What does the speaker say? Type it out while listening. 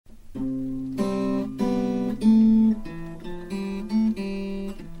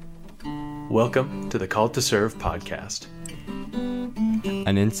Welcome to the Called to Serve podcast.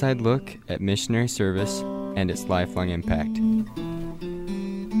 An inside look at missionary service and its lifelong impact.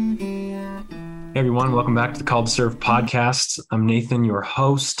 Hey everyone, welcome back to the Called to Serve podcast. I'm Nathan, your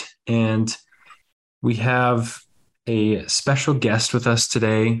host, and we have a special guest with us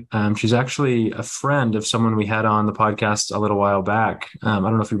today. She's actually a friend of someone we had on the podcast a little while back. I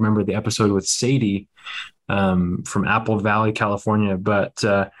don't know if you remember the episode with Sadie from Apple Valley, California, but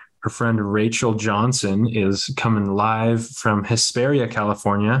her friend Rachel Johnson is coming live from Hesperia,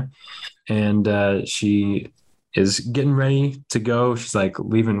 California, and she is getting ready to go. She's like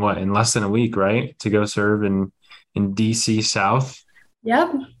leaving in less than a week, right? To go serve in DC South.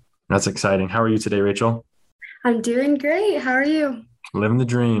 Yep. That's exciting. How are you today, Rachel? I'm doing great. How are you? Living the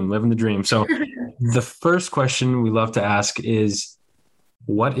dream. So the first question we love to ask is,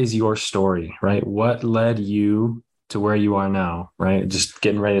 what is your story, right? What led you to where you are now, right? Just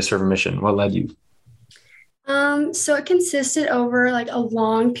getting ready to serve a mission. What led you? So it consisted over like a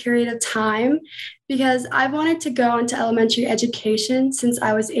long period of time because I wanted to go into elementary education since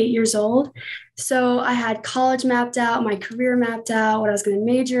I was 8 years old. So I had college mapped out, my career mapped out, what I was going to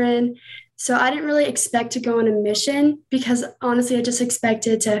major in. So I didn't really expect to go on a mission because honestly, I just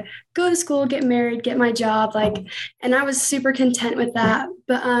expected to go to school, get married, get my job, and I was super content with that.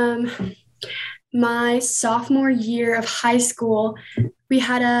 But my sophomore year of high school, we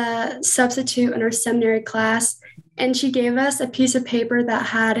had a substitute in our seminary class, and she gave us a piece of paper that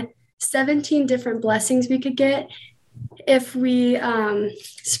had 17 different blessings we could get if we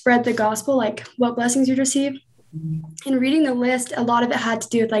spread the gospel, like what blessings you'd receive. And reading the list, a lot of it had to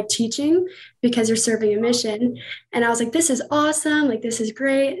do with teaching because you're serving a mission. And I was like, this is awesome. This is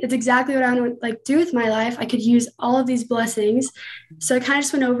great. It's exactly what I want to do with my life. I could use all of these blessings. So I kind of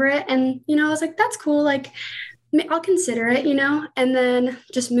just went over it and, I was like, that's cool. I'll consider it, and then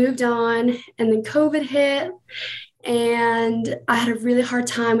just moved on. And then COVID hit. And I had a really hard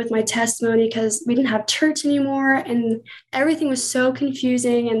time with my testimony because we didn't have church anymore. And everything was so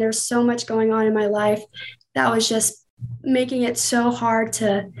confusing. And there's so much going on in my life that was just making it so hard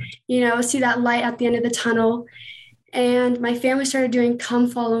to, see that light at the end of the tunnel. And my family started doing Come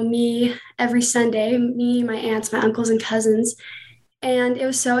Follow Me every Sunday, me, my aunts, my uncles, and cousins. And it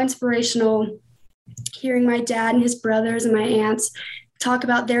was so inspirational hearing my dad and his brothers and my aunts talk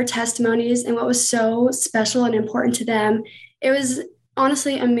about their testimonies and what was so special and important to them. It was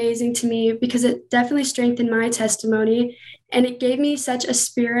honestly amazing to me because it definitely strengthened my testimony. And it gave me such a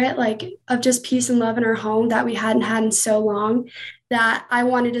spirit of just peace and love in our home that we hadn't had in so long that I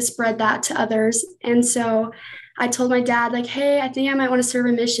wanted to spread that to others. And so I told my dad, hey, I think I might want to serve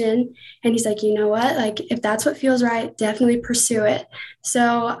a mission. And he's like, you know what? If that's what feels right, definitely pursue it.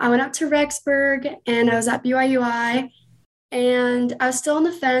 So I went up to Rexburg and I was at BYUI. And I was still on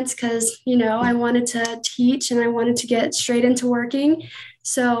the fence because, I wanted to teach and I wanted to get straight into working.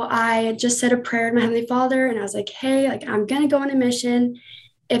 So I just said a prayer to my Heavenly Father and I was like, hey, I'm going to go on a mission.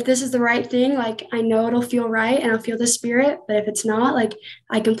 If this is the right thing, I know it'll feel right and I'll feel the spirit. But if it's not,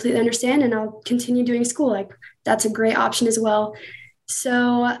 I completely understand and I'll continue doing school. That's a great option as well.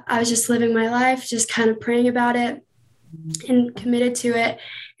 So I was just living my life, just kind of praying about it and committed to it.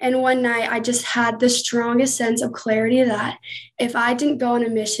 And one night I just had the strongest sense of clarity that if I didn't go on a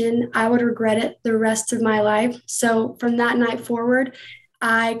mission, I would regret it the rest of my life. So from that night forward,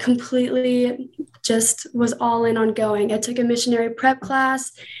 I completely just was all in on going. I took a missionary prep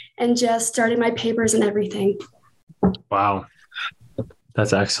class and just started my papers and everything. Wow.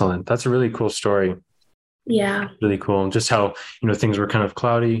 That's excellent. That's a really cool story. Yeah. Really cool. And just how, things were kind of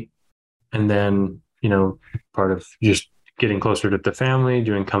cloudy and then, part of just getting closer to the family,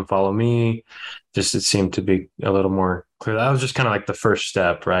 doing Come Follow Me, it seemed to be a little more clear. That was just kind of the first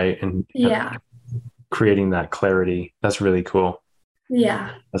step, right? And yeah, creating that clarity. That's really cool.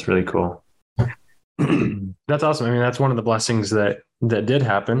 Yeah. That's really cool. That's awesome. I mean, that's one of the blessings that did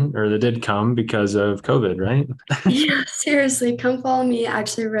happen or that did come because of COVID, right? Yeah, seriously. Come Follow Me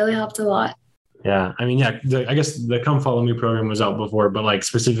actually really helped a lot. Yeah. I mean, I guess the Come Follow Me program was out before, but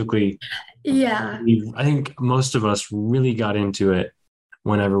specifically, yeah, I think most of us really got into it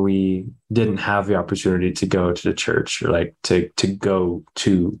whenever we didn't have the opportunity to go to the church or to go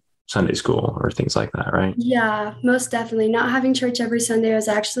to Sunday school or things like that, right? Yeah, most definitely. Not having church every Sunday was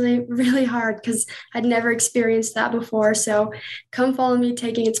actually really hard because I'd never experienced that before. So Come Follow Me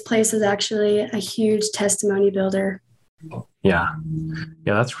taking its place is actually a huge testimony builder. Yeah,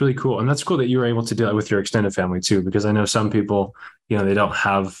 that's really cool. And that's cool that you were able to do that with your extended family too, because I know some people, they don't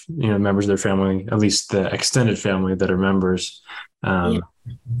have, members of their family, at least the extended family that are members. And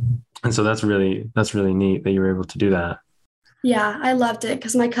so that's really neat that you were able to do that. Yeah, I loved it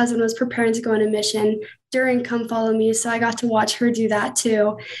because my cousin was preparing to go on a mission during Come Follow Me. So I got to watch her do that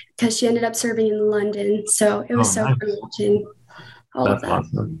too because she ended up serving in London. So it was Oh, so nice. fun watching all of That's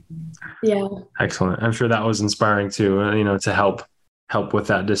that. awesome. Yeah. Excellent. I'm sure that was inspiring too, to help with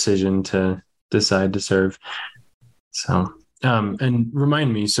that decision to decide to serve. So, and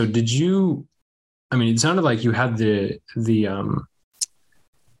remind me, so did you, I mean, it sounded like you had the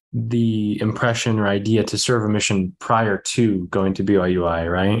impression or idea to serve a mission prior to going to BYUI,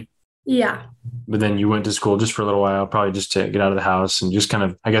 right? Yeah. But then you went to school just for a little while, probably just to get out of the house and just kind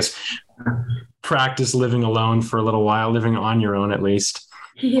of, I guess, practice living alone for a little while, living on your own at least.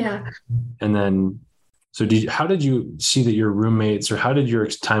 Yeah. And then, so how did you see that your roommates, or how did your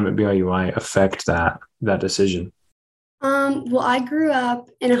time at BYUI affect that decision? Well, I grew up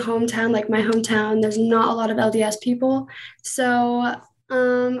in a hometown, like my hometown, there's not a lot of LDS people. So,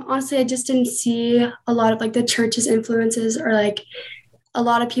 honestly, I just didn't see a lot of like the church's influences or like a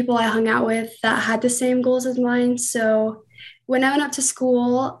lot of people I hung out with that had the same goals as mine. So when I went up to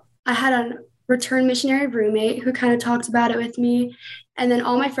school, I had a return missionary roommate who kind of talked about it with me. And then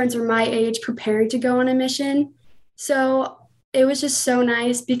all my friends were my age preparing to go on a mission. So it was just so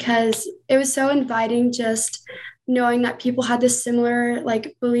nice because it was so inviting just knowing that people had this similar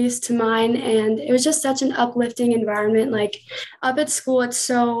like beliefs to mine, and it was just such an uplifting environment. Like up at school, it's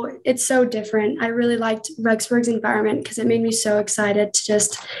so different. I really liked Rexburg's environment because it made me so excited to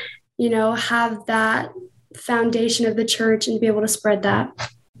just have that foundation of the church and be able to spread that.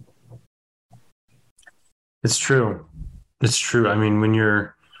 It's true. It's true. I mean, when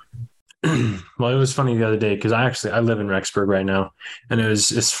you're, well, it was funny the other day because I live in Rexburg right now, and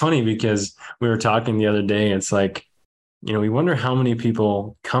it's funny because we were talking the other day. It's like, we wonder how many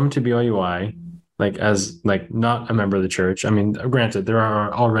people come to BYUI like as like not a member of the church. I mean, granted, there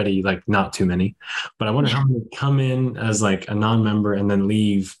are already like not too many, but I wonder how many come in as like a non-member and then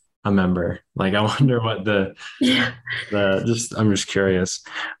leave a member. Like, I wonder what Yeah. I'm just curious,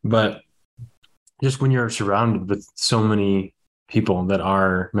 but just when you're surrounded with so many people that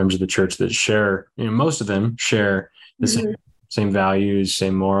are members of the church that share, most of them share the same values,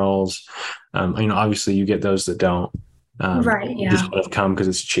 same morals. Obviously you get those that don't, Right. Yeah. just kind of come because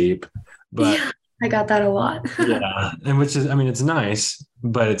it's cheap, but Yeah. I got that a lot. yeah. And which is, I mean, it's nice,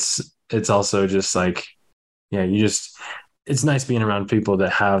 but it's also just like, yeah, it's nice being around people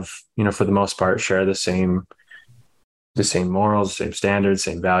that have, for the most part, share the same morals, same standards,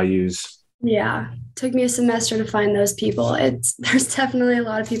 same values. Yeah. Took me a semester to find those people. There's definitely a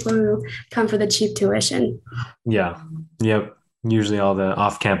lot of people who come for the cheap tuition. Yeah. Yep. Usually all the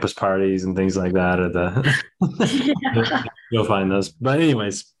off-campus parties and things like that are Yeah. you'll find those. But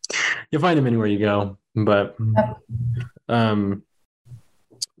anyways, you'll find them anywhere you go. Um,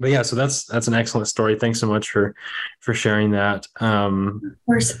 but yeah, so that's an excellent story. Thanks so much for sharing that. Of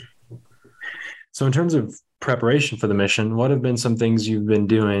course. So in terms of preparation for the mission, what have been some things you've been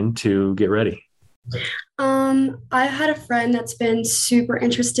doing to get ready? I had a friend that's been super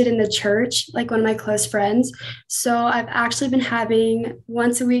interested in the church, like one of my close friends. So I've actually been having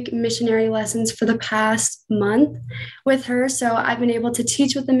once a week missionary lessons for the past month with her. So I've been able to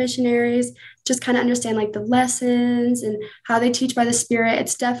teach with the missionaries, just kind of understand like the lessons and how they teach by the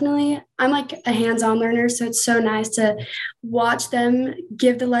Spirit. I'm like a hands-on learner. So it's so nice to watch them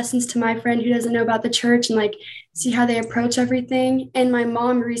give the lessons to my friend who doesn't know about the church and like see how they approach everything. And my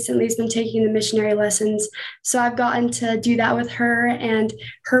mom recently has been taking the missionary lessons. So I've gotten to do that with her and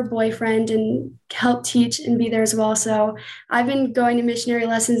her boyfriend and help teach and be there as well. So I've been going to missionary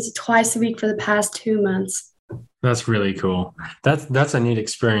lessons twice a week for the past 2 months. That's really cool. That's a neat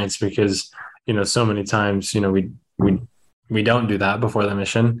experience because, so many times, we don't do that before the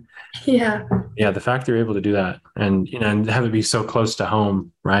mission. Yeah. Yeah. The fact that you're able to do that and have it be so close to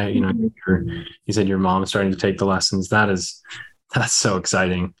home, right? You said your mom is starting to take the lessons. That's so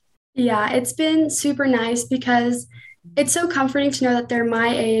exciting. Yeah, it's been super nice because it's so comforting to know that they're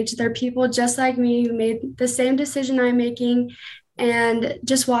my age. They're people just like me who made the same decision I'm making, and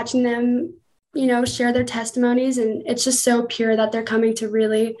just watching them, share their testimonies. And it's just so pure that they're coming to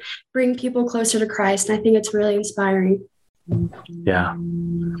really bring people closer to Christ. And I think it's really inspiring. Yeah,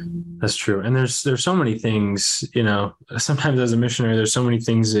 that's true. And there's so many things, sometimes as a missionary, there's so many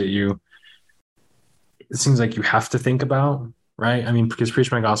things that it seems like you have to think about. Right. I mean, because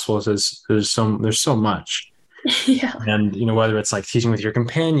Preach My Gospel says there's so much. Yeah. And, whether it's like teaching with your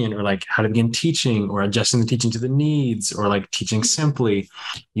companion or like how to begin teaching or adjusting the teaching to the needs or like teaching simply,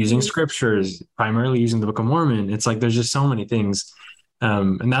 using scriptures, primarily using the Book of Mormon. It's like there's just so many things.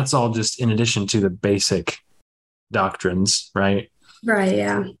 And that's all just in addition to the basic doctrines. Right. Right.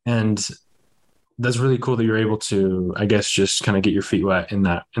 Yeah. And that's really cool that you're able to, I guess, just kind of get your feet wet in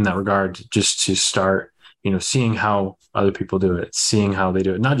that regard, just to start, seeing how other people do it, seeing how they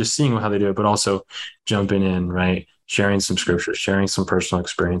do it, not just seeing how they do it, but also jumping in, right? Sharing some scriptures, sharing some personal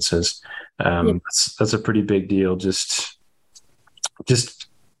experiences. That's a pretty big deal. Just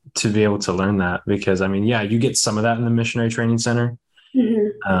to be able to learn that, because I mean, yeah, you get some of that in the missionary training center,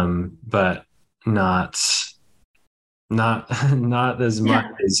 but not as much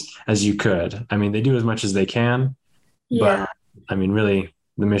as you could. I mean, they do as much as they can, but I mean, really,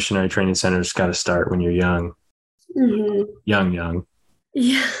 the missionary training center's got to start when you're young, young.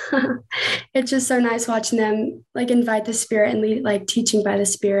 Yeah. It's just so nice watching them like invite the Spirit and lead, like teaching by the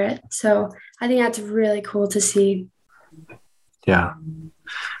Spirit. So I think that's really cool to see. Yeah.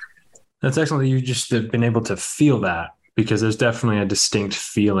 That's excellent that you just have been able to feel that, because there's definitely a distinct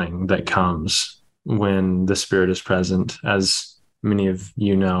feeling that comes when the Spirit is present, as many of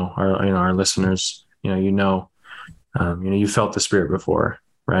our listeners, you felt the Spirit before,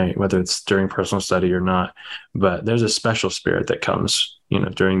 right? Whether it's during personal study or not, but there's a special Spirit that comes,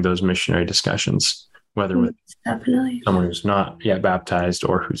 during those missionary discussions, whether with definitely someone who's not yet baptized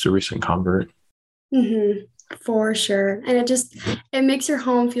or who's a recent convert. For sure. And it makes your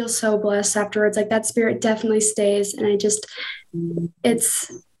home feel so blessed afterwards. Like that Spirit definitely stays. And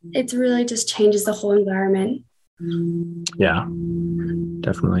it's really just changes the whole environment. Yeah,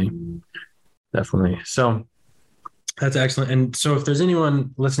 definitely. So that's excellent. And so if there's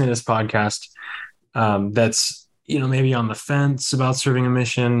anyone listening to this podcast that's, maybe on the fence about serving a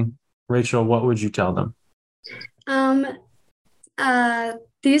mission, Rachel, what would you tell them?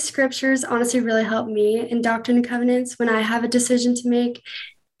 These scriptures honestly really help me in Doctrine and Covenants when I have a decision to make,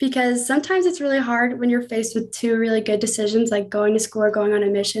 because sometimes it's really hard when you're faced with two really good decisions, like going to school or going on a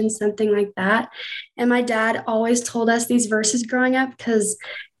mission, something like that. And my dad always told us these verses growing up because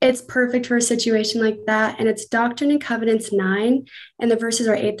it's perfect for a situation like that. And it's Doctrine and Covenants 9, and the verses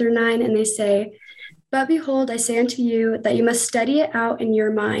are 8 through 9, and they say, "But behold, I say unto you that you must study it out in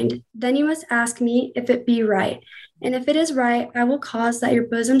your mind. Then you must ask me if it be right. And if it is right, I will cause that your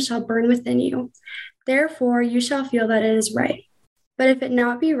bosom shall burn within you. Therefore you shall feel that it is right. But if it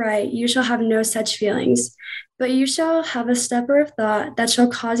not be right, you shall have no such feelings. But you shall have a stupor of thought that shall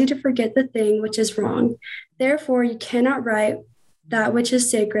cause you to forget the thing which is wrong. Therefore you cannot write that which is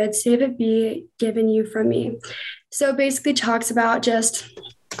sacred, save it be given you from me." So it basically talks about just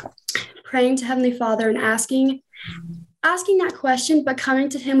praying to Heavenly Father and asking that question, but coming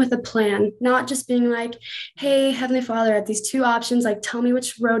to him with a plan, not just being like, "Hey, Heavenly Father, I have these two options, like tell me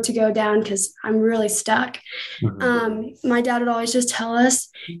which road to go down because I'm really stuck." My dad would always just tell us,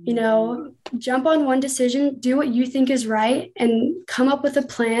 jump on one decision, do what you think is right, and come up with a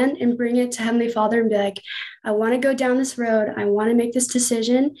plan and bring it to Heavenly Father and be like, "I want to go down this road. I want to make this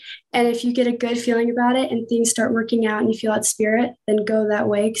decision." And if you get a good feeling about it and things start working out and you feel that Spirit, then go that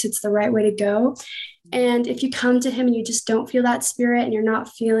way because it's the right way to go. And if you come to him and you just don't feel that Spirit and you're not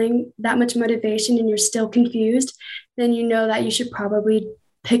feeling that much motivation and you're still confused, then you know that you should probably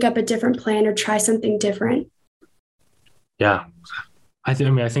pick up a different plan or try something different. Yeah. I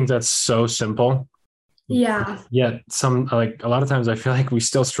think that's so simple. Yeah. Yeah. A lot of times I feel like we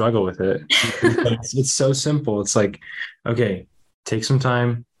still struggle with it. It's so simple. It's like, okay, take some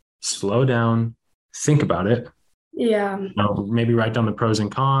time, slow down, think about it. Yeah. Maybe write down the pros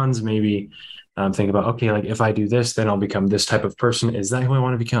and cons, maybe think about, okay, like if I do this, then I'll become this type of person. Is that who I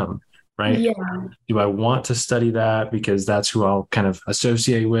want to become? Right? Yeah. Do I want to study that because that's who I'll kind of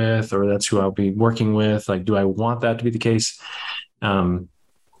associate with, or that's who I'll be working with? Like, do I want that to be the case? Or,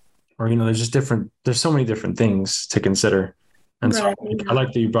 there's so many different things to consider. And so I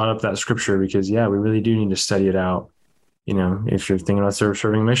like that you brought up that scripture because, we really do need to study it out. If you're thinking about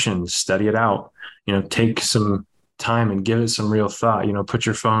serving missions, study it out, take some time and give it some real thought, put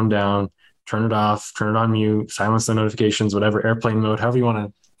your phone down, turn it off, turn it on mute, silence the notifications, whatever, airplane mode, however you want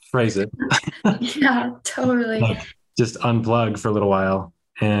to phrase it. Yeah, totally. Just unplug for a little while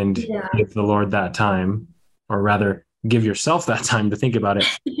and give the Lord that time, or rather give yourself that time to think about it,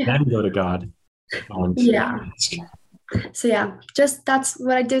 then go to God. So that's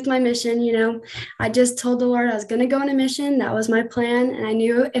what I did with my mission. I just told the Lord I was going to go on a mission. That was my plan. And I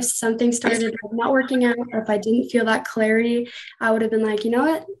knew if something started not working out, or if I didn't feel that clarity, I would have been like, you know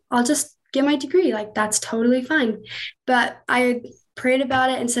what, I'll just get my degree. Like, that's totally fine. But I prayed about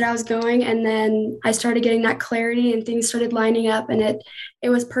it and said I was going. And then I started getting that clarity and things started lining up, and it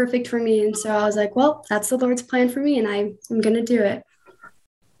was perfect for me. And so I was like, well, that's the Lord's plan for me, and I'm going to do it.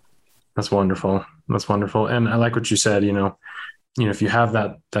 That's wonderful. And I like what you said, if you have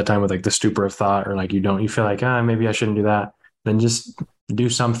that time with like the stupor of thought, or like you feel like, maybe I shouldn't do that, then just do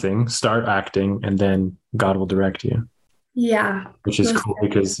something, start acting, and then God will direct you, Yeah. which is Most cool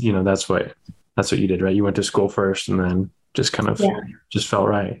because, that's what you did, right? You went to school first and then just kind of just felt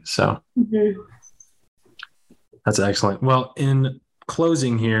right. So that's excellent. Well, in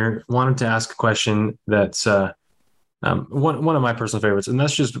closing here, wanted to ask a question that's one of my personal favorites, and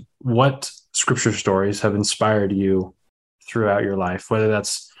that's just what scripture stories have inspired you throughout your life, whether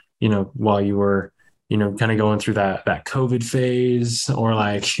that's, while you were, kind of going through that COVID phase, or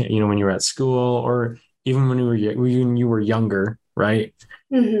like, when you were at school, or even when you were younger, right?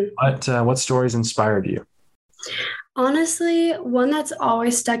 What stories inspired you? Honestly, one that's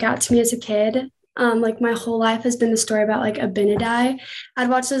always stuck out to me as a kid, like my whole life, has been the story about like Abinadi. I'd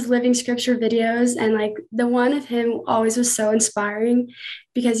watch those living scripture videos, and like the one of him always was so inspiring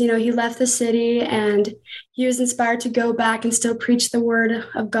because, he left the city and he was inspired to go back and still preach the word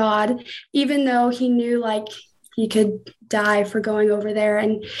of God, even though he knew like he could die for going over there.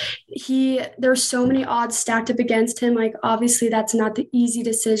 And there's so many odds stacked up against him. Like, obviously that's not the easy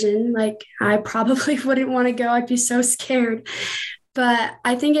decision. Like, I probably wouldn't want to go. I'd be so scared. But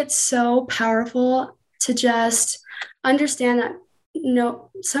I think it's so powerful to just understand that,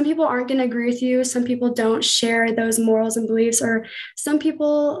 some people aren't going to agree with you. Some people don't share those morals and beliefs, or some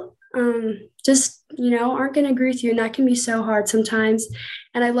people just, aren't going to agree with you. And that can be so hard sometimes.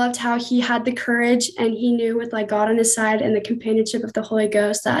 And I loved how he had the courage, and he knew with like God on his side and the companionship of the Holy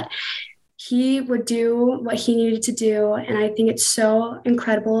Ghost that he would do what he needed to do. And I think it's so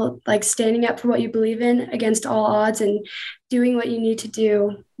incredible, like standing up for what you believe in against all odds and doing what you need to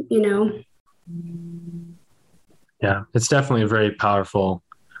do. Yeah, it's definitely a very powerful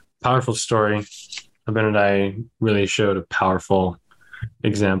story. Abinadi really showed a powerful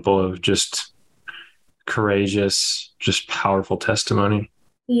example of just courageous, just powerful testimony.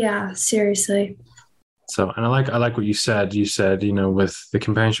 Yeah, seriously. So, and I like what you said. You said, with the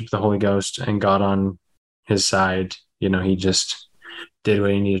companionship of the Holy Ghost and God on his side, he just did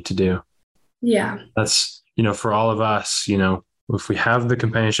what he needed to do. Yeah. That's, for all of us, if we have the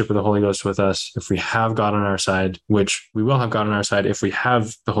companionship of the Holy Ghost with us, if we have God on our side, which we will have God on our side if we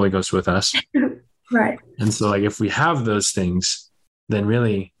have the Holy Ghost with us. Right. And so like, if we have those things, then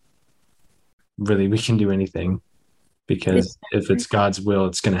really we can do anything, because if it's God's will,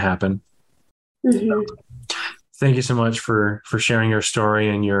 it's going to happen. Thank you so much for sharing your story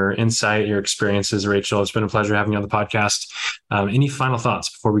and your insight, your experiences, Rachel. It's been a pleasure having you on the podcast. Any final thoughts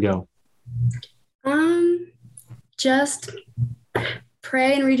before we go? Just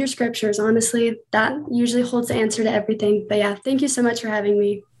pray and read your scriptures. Honestly, that usually holds the answer to everything. But yeah, thank you so much for having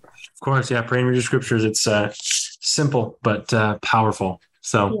me. Of course. Yeah. Pray and read your scriptures. It's simple, but powerful.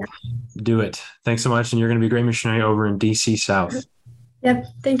 So do it. Thanks so much. And you're going to be a great missionary over in DC South. Yep.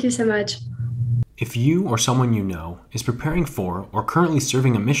 Thank you so much. If you or someone you know is preparing for or currently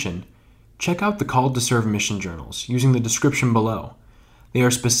serving a mission, check out the Called to Serve mission journals using the description below. They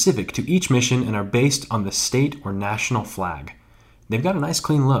are specific to each mission and are based on the state or national flag. They've got a nice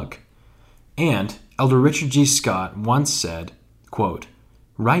clean look. And Elder Richard G. Scott once said, quote,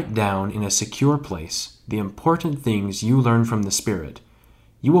 "Write down in a secure place the important things you learn from the Spirit.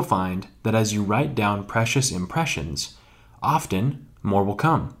 You will find that as you write down precious impressions, often more will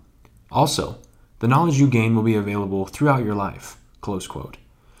come. Also, the knowledge you gain will be available throughout your life." Close quote.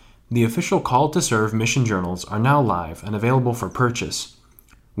 The official Called to Serve mission journals are now live and available for purchase.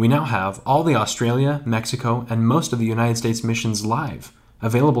 We now have all the Australia, Mexico, and most of the United States missions live,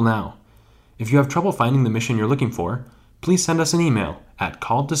 available now. If you have trouble finding the mission you're looking for, please send us an email at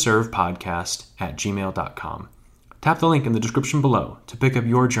calledtoservepodcast@gmail.com. Tap the link in the description below to pick up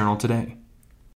your journal today.